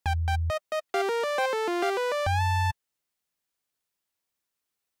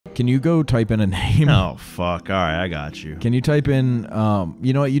Can you go type in a name? Oh, fuck. All right, I got you. Can you type in,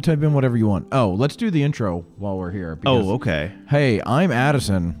 you know what? You type in whatever you want. Oh, let's do the intro while we're here. Because, Oh, okay. Hey, I'm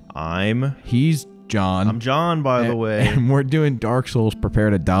Addison. He's John. I'm John, by the way. And we're doing Dark Souls Prepare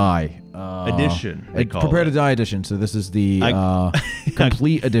to Die. Edition, they call Prepare it. to Die edition. So this is the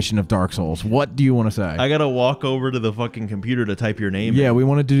complete edition of Dark Souls. What do you want to say? I gotta walk over to the fucking computer to type your name. Yeah, we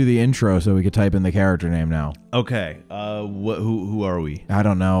wanted to do the intro so we could type in the character name now. Okay. Who are we? I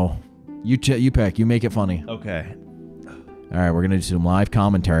don't know. You pick. You make it funny. Okay. All right, we're gonna do some live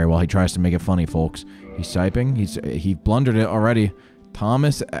commentary while he tries to make it funny, folks. He's typing. He blundered it already.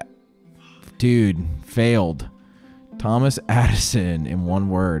 Dude, failed. Thomas Addison in one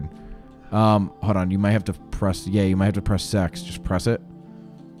word. Hold on. You might have to press. Yeah, you might have to press sex. Just press it.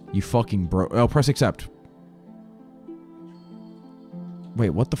 You fucking bro. Oh, press accept.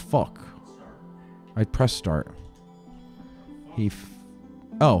 Wait, what the fuck? I pressed start.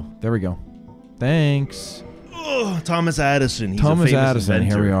 Oh, there we go. Thanks. Oh, Thomas Addison. He's Thomas a famous Addison.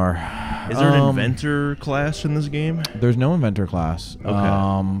 inventor. Here we are. Is there an inventor class in this game? There's no inventor class.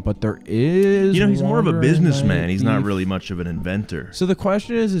 Okay. But there is. You know, he's more of a businessman. He's not Thief. really much of an inventor. So the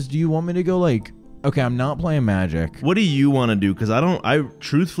question is do you want me to go like, okay, I'm not playing magic. What do you want to do? Because I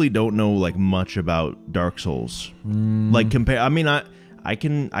truthfully don't know like much about Dark Souls. Like compare. I mean, I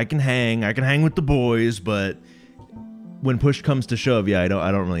can hang with the boys, but when push comes to shove, yeah, I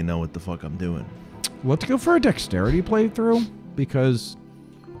don't really know what the fuck I'm doing. Let's go for a dexterity playthrough because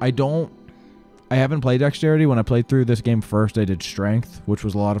I haven't played dexterity. When I played through this game first, I did strength, which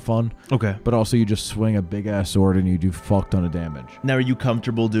was a lot of fun. Okay. But also you just swing a big ass sword and you do fuck ton of damage. Now, are you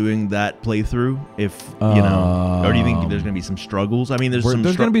comfortable doing that playthrough? If you know, or do you think there's gonna be some struggles? I mean, there's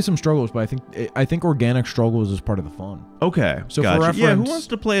gonna be some struggles, but I think organic struggles is part of the fun. Okay. So gotcha. for reference, yeah, who wants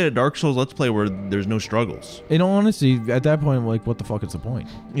to play a Dark Souls Let's Play where there's no struggles? In all honesty, at that point, like, what the fuck is the point?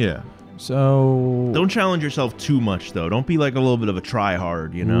 Yeah. So don't challenge yourself too much, though. Don't be like a little bit of a try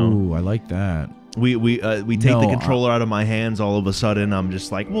hard, you know. Ooh, I like that. We take the controller out of my hands. All of a sudden, I'm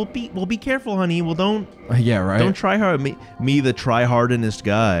just like, well, be careful, honey. Well, don't. Yeah, right. Don't try hard. Me, the try hardest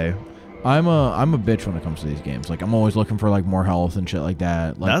guy. I'm a bitch when it comes to these games. Like, I'm always looking for like more health and shit like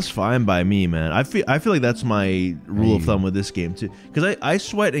that. Like, that's fine by me, man. I feel like that's my rule of thumb with this game too. Because I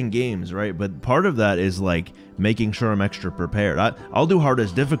sweat in games, right? But part of that is like making sure I'm extra prepared. I'll do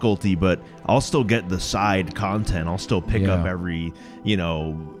hardest difficulty, but I'll still get the side content. I'll still pick up every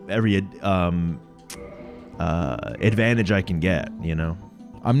advantage I can get. You know.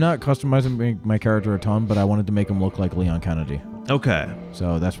 I'm not customizing my character a ton, but I wanted to make him look like Leon Kennedy. Okay.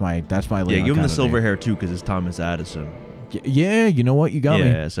 So that's my Leon Kennedy. Yeah, give him the silver hair too, because it's Thomas Addison. Yeah, you know what? You got me.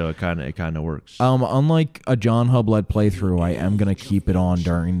 Yeah, so it kind of works. Unlike a John Hub-led playthrough, I am gonna keep it on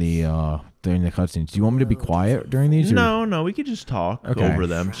during the cutscenes. Do you want me to be quiet during these? No, we could just talk over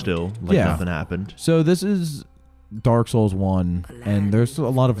them still, like nothing happened. So this is Dark Souls 1, and there's a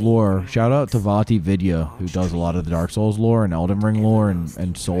lot of lore. Shout out to Vati Vidya, who does a lot of the Dark Souls lore and Elden Ring lore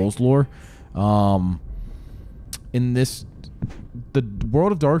and Souls lore. In this, the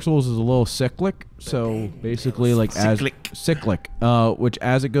world of Dark Souls is a little cyclic, so basically like cyclic, which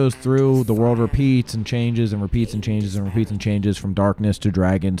as it goes through, the world repeats and changes and repeats and changes and repeats and changes from darkness to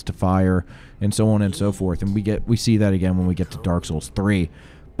dragons to fire and so on and so forth. And we see that again when we get to Dark Souls 3.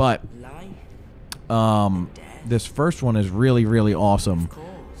 But this first one is really, really awesome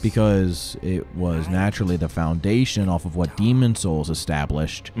because it was naturally the foundation off of what Demon Souls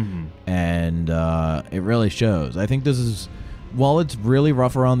established, and it really shows. I think this is, while it's really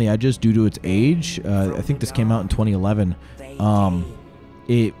rough around the edges due to its age, I think this came out in 2011,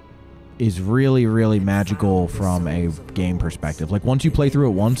 it is really, really magical from a game perspective. Like, once you play through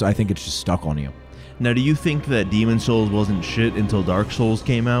it once, I think it's just stuck on you. Now, do you think that Demon Souls wasn't shit until Dark Souls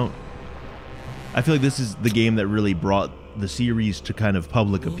came out? I feel like this is the game that really brought the series to kind of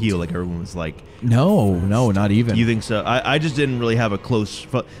public appeal. Like, everyone was like, no, not even. You think so? I just didn't really have a close...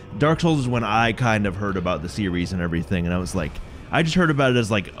 Dark Souls is when I kind of heard about the series and everything, and I was like... I just heard about it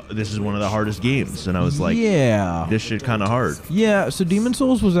as like, this is one of the hardest games, and I was like, yeah, this shit kind of hard. Yeah, so Demon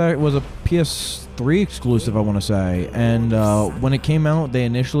Souls was a PS3 exclusive, I want to say, and when it came out, they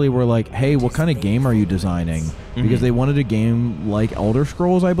initially were like, hey, what kind of game are you designing? Because they wanted a game like Elder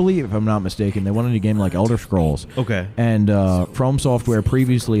Scrolls, I believe, if I'm not mistaken. They wanted a game like Elder Scrolls. Okay. And From Software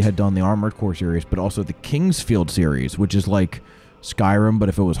previously had done the Armored Core series, but also the Kingsfield series, which is like Skyrim, but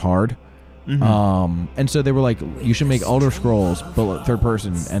if it was hard. And so they were like, you should make Elder Scrolls, but third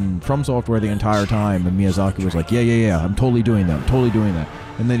person. And From Software the entire time, and Miyazaki was like, yeah, I'm totally doing that,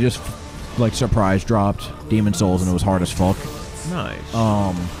 And they just like surprise dropped Demon Souls, and it was hard as fuck. Nice.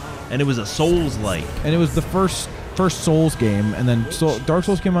 And it was a Souls-like. And it was the first first Souls game, and then Dark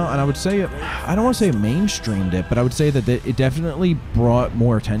Souls came out, and I would say I don't want to say it mainstreamed it, but I would say that it definitely brought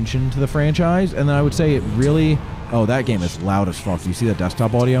more attention to the franchise, and then I would say it really. Oh, that game is loud as fuck. Do you see that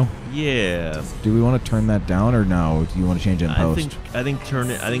desktop audio? Yeah. Do we want to turn that down or no? Do you want to change it in post? I think turn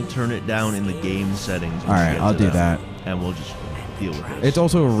it down in the game settings. All right, I'll do that. And we'll just deal with it. It's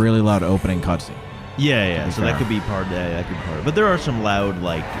also a really loud opening cutscene. Yeah. So that could be part of that. That could be part of it. But there are some loud,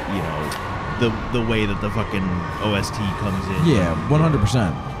 like, you know, the way that the fucking OST comes in. Yeah,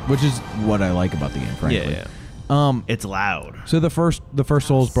 100%. Which is what I like about the game, frankly. Yeah. It's loud. So the first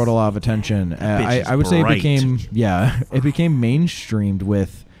Souls brought a lot of attention. I would say it became mainstreamed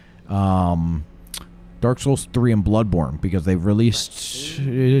with Dark Souls 3 and Bloodborne because they released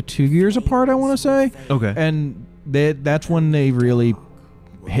 2 years apart, I want to say. Okay. And that's when they really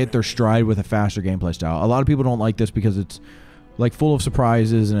hit their stride with a faster gameplay style. A lot of people don't like this because it's like full of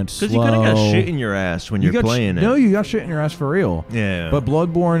surprises and it's slow. Because you kind of got shit in your ass when you're playing it. No, you got shit in your ass for real. Yeah. But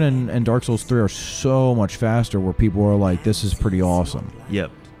Bloodborne and Dark Souls 3 are so much faster where people are like, this is pretty awesome. Yep.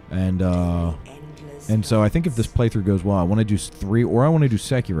 And so I think if this playthrough goes well, I want to do 3 or I want to do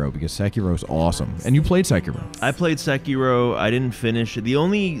Sekiro because Sekiro's awesome. And you played Sekiro. I played Sekiro. I didn't finish it. The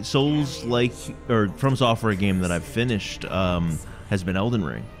only Souls-like or From Software game that I've finished has been Elden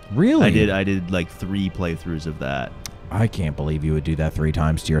Ring. Really? I did like 3 playthroughs of that. I can't believe you would do that 3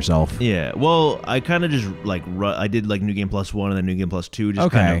 times to yourself. Yeah, well, I kind of just like I did like New Game Plus 1 and then New Game Plus 2, just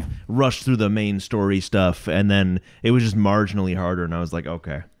kind of rushed through the main story stuff, and then it was just marginally harder, and I was like,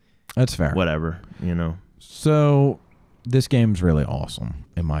 okay, that's fair. Whatever, you know. So this game's really awesome,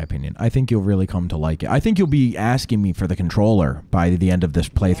 in my opinion. I think you'll really come to like it. I think you'll be asking me for the controller by the end of this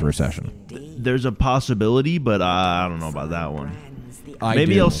playthrough session. There's a possibility, but I don't know about that one.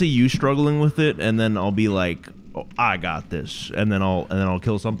 Maybe I'll see you struggling with it, and then I'll be like, oh, I got this, and then I'll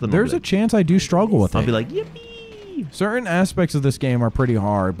kill something. There's a chance I do struggle with it. I'll be like, yippee. Certain aspects of this game are pretty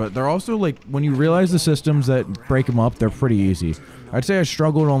hard, but they're also like when you realize the systems that break them up, they're pretty easy. I'd say I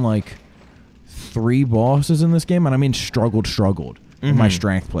struggled on like 3 bosses in this game, and I mean struggled in my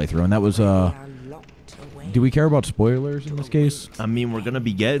strength playthrough, and that was Do we care about spoilers in this case? I mean, we're gonna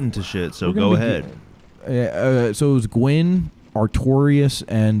be getting to shit, so go ahead. So it was Gwyn, Artorias,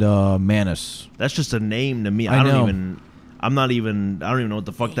 and Manus. That's just a name to me. I don't even know what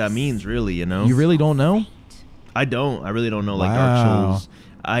the fuck that means, really, you know? You really don't know? I really don't know, like Dark Souls.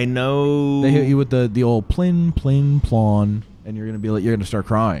 I know they hit you with the old plin plon, and you're gonna start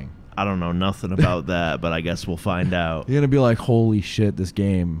crying. I don't know nothing about that, but I guess we'll find out. You're gonna be like, holy shit, this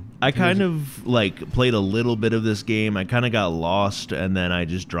game. I kind of like played a little bit of this game. I kind of got lost, and then I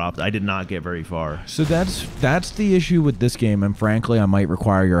just dropped. I did not get very far. So that's the issue with this game, and frankly, I might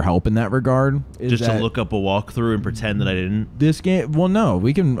require your help in that regard. Just to look up a walkthrough and pretend that I didn't. This game, well, no,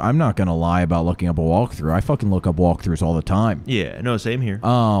 we can. I'm not gonna lie about looking up a walkthrough. I fucking look up walkthroughs all the time. Yeah, no, same here.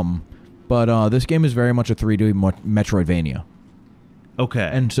 But this game is very much a 3D Metroidvania. Okay.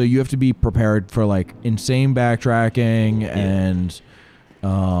 And so you have to be prepared for like insane backtracking and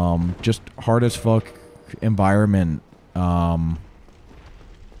just hard as fuck environment movement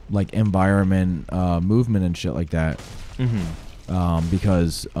and shit like that.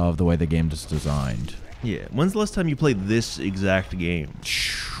 Because of the way the game is designed. Yeah. When's the last time you played this exact game?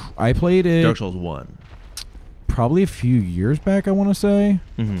 I played it Dark Souls 1. Probably a few years back, I want to say.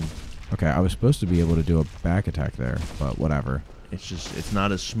 Mm-hmm. Okay, I was supposed to be able to do a back attack there, but whatever. It's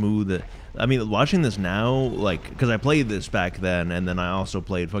not as smooth. I mean, watching this now, like, because I played this back then, and then I also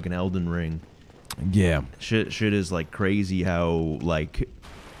played fucking Elden Ring. Yeah. Shit is, like, crazy how, like,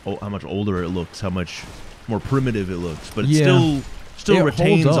 how much older it looks, how much more primitive it looks. But it still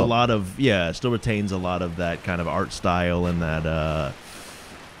retains a lot of, retains a lot of that kind of art style and that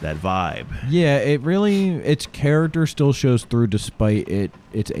vibe. Yeah, its character still shows through despite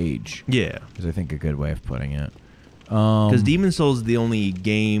its age. Yeah. Is I think a good way of putting it. Because Demon Souls is the only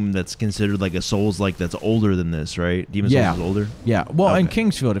game that's considered like a Souls-like that's older than this, right? Demon Souls is older? Yeah. Well, and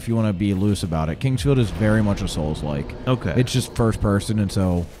Kingsfield, if you want to be loose about it, Kingsfield is very much a Souls-like. Okay. It's just first person, and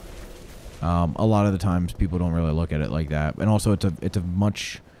so a lot of the times people don't really look at it like that. And also, it's a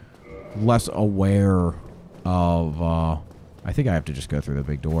much less aware of... I think I have to just go through the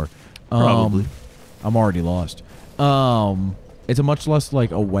big door. Probably. I'm already lost. It's a much less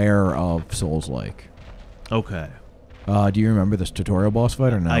like aware of Souls-like. Okay. Do you remember this tutorial boss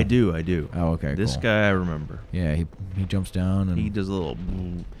fight or no? I do. Oh, okay. This guy I remember. Yeah, he jumps down and he does a little.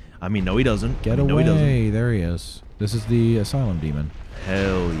 I mean, no, he doesn't. Get away! No, he doesn't. There he is. This is the Asylum Demon.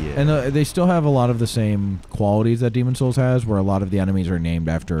 Hell yeah! And they still have a lot of the same qualities that Demon Souls has, where a lot of the enemies are named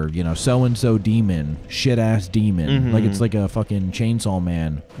after so and so demon, shit ass demon. Like it's like a fucking Chainsaw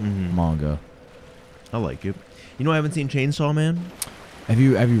Man manga. I like it. You know, I haven't seen Chainsaw Man. Have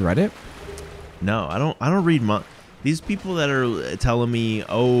you read it? No, I don't read these people that are telling me,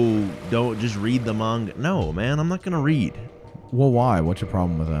 oh, don't just read the manga. No, man, I'm not gonna read. Well, why? What's your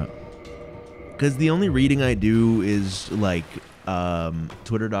problem with that? Because the only reading I do is like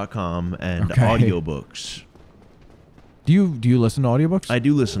Twitter.com and Okay. audiobooks. Do you listen to audiobooks? I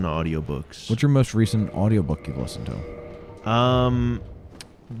do listen to audiobooks. What's your most recent audiobook you've listened to?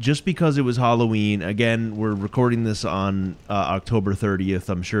 Just because it was Halloween, again, we're recording this on October 30th.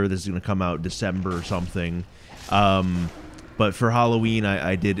 I'm sure this is going to come out December or something. But for Halloween,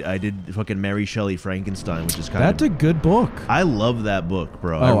 I did fucking Mary Shelley Frankenstein, which is kind of... That's a good book. I love that book,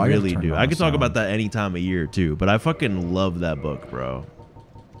 bro. Oh, I I gotta really turn do. down I the could talk sound. about that any time of year, too. But I fucking love that book, bro.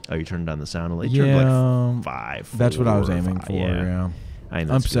 Oh, you turned down the sound a little? You turned like 5. That's what I was 4, aiming 5. for, yeah. I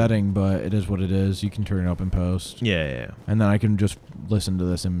know. Upsetting, but it is what it is. You can turn it up in post. Yeah. And then I can just listen to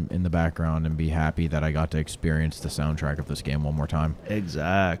this in the background and be happy that I got to experience the soundtrack of this game one more time.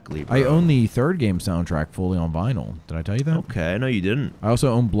 Exactly, bro. I own the third game soundtrack fully on vinyl. Did I tell you that? Okay, no, you didn't. I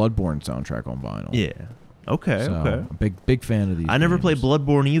also own Bloodborne soundtrack on vinyl. Yeah. Okay, So, okay. Big fan of these I never games. played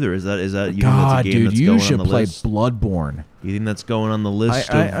Bloodborne either. Is that you think God, that's a game dude, that's you going should on the play list? Bloodborne. You think that's going on the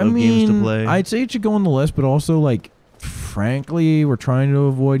list I of games to mean, play? I'd say it should go on the list, but also, like, frankly, we're trying to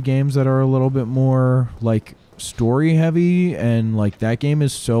avoid games that are a little bit more, like, story heavy, and, like, that game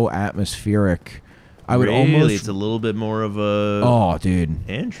is so atmospheric. I would really? almost... It's a little bit more of a... Oh, dude.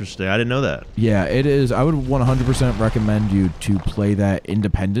 Interesting. I didn't know that. Yeah, it is. I would 100% recommend you to play that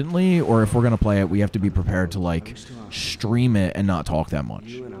independently, or if we're going to play it, we have to be prepared to, like, stream it and not talk that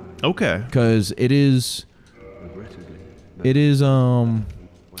much. Okay. Because it is...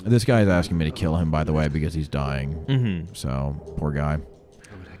 This guy is asking me to kill him, by the way, because he's dying. Mm-hmm. So, poor guy.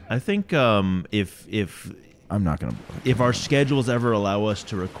 I think if I'm not going to... If our schedules ever allow us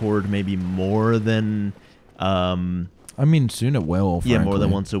to record maybe more than... I mean, soon it will, frankly. Yeah, more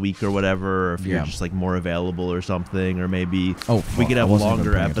than once a week or whatever, or if you're Yeah. just like more available or something, or maybe Oh, we fuck, could I have wasn't even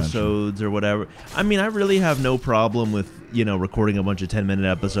longer paying episodes or whatever. I mean, I really have no problem with, recording a bunch of 10-minute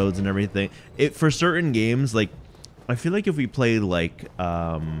episodes and everything. For certain games, like, I feel like if we played like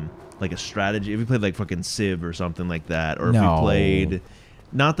a strategy, if we played like fucking Civ or something like that, or if No. we played,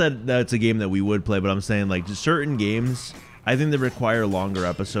 not that that's a game that we would play, but I'm saying like just certain games, I think they require longer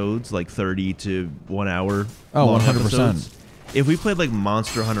episodes, like 30 to 1 hour. Oh, long 100%. episodes. If we played like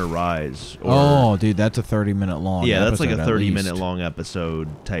Monster Hunter Rise, or, Oh, dude, that's a 30-minute long yeah, that's like a episode, at 30-minute least. long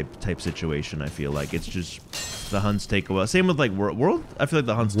episode type situation. I feel like it's just the hunts take a while. Same with like World. I feel like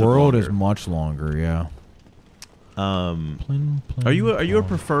the hunts World took is much longer, yeah. Are you a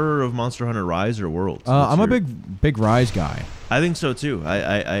preferrer of Monster Hunter Rise or Worlds? I'm a big Rise guy. I think so too.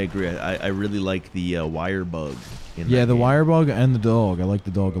 I agree. I really like the wire bug. Yeah, the wire bug and the dog. I like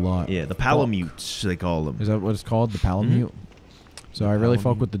the dog a lot. Yeah, the Palamutes they call them. Is that what it's called? The Palamute? So I really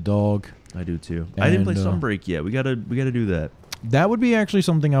fuck with the dog. I do too. I didn't play And, Sunbreak yet. We gotta do that. That would be actually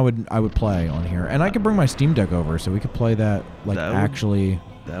something I would play on here, and I could bring my Steam Deck over so we could play that actually.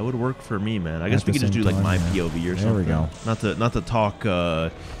 That would work for me, man. I guess At we the could just do same like my time, yeah. POV or There something. we go. Not to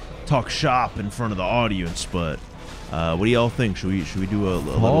talk shop in front of the audience, but what do y'all think? Should we do a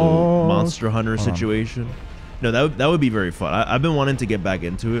little Monster Hunter situation? No, that would be very fun. I've been wanting to get back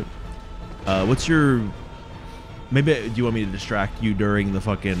into it. What's your... Maybe do you want me to distract you during the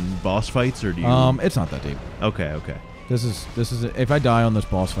fucking boss fights, or do you... It's not that deep. Okay. This is if I die on this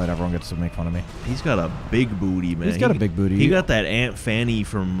boss fight, everyone gets to make fun of me. He's got a big booty, man. He's got a big booty. He got that Aunt Fanny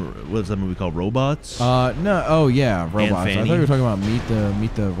from... What's that movie called? Robots? No. Oh yeah, robots. I Fanny? thought you were talking about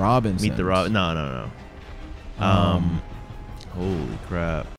Meet the Robinsons. No. Holy crap.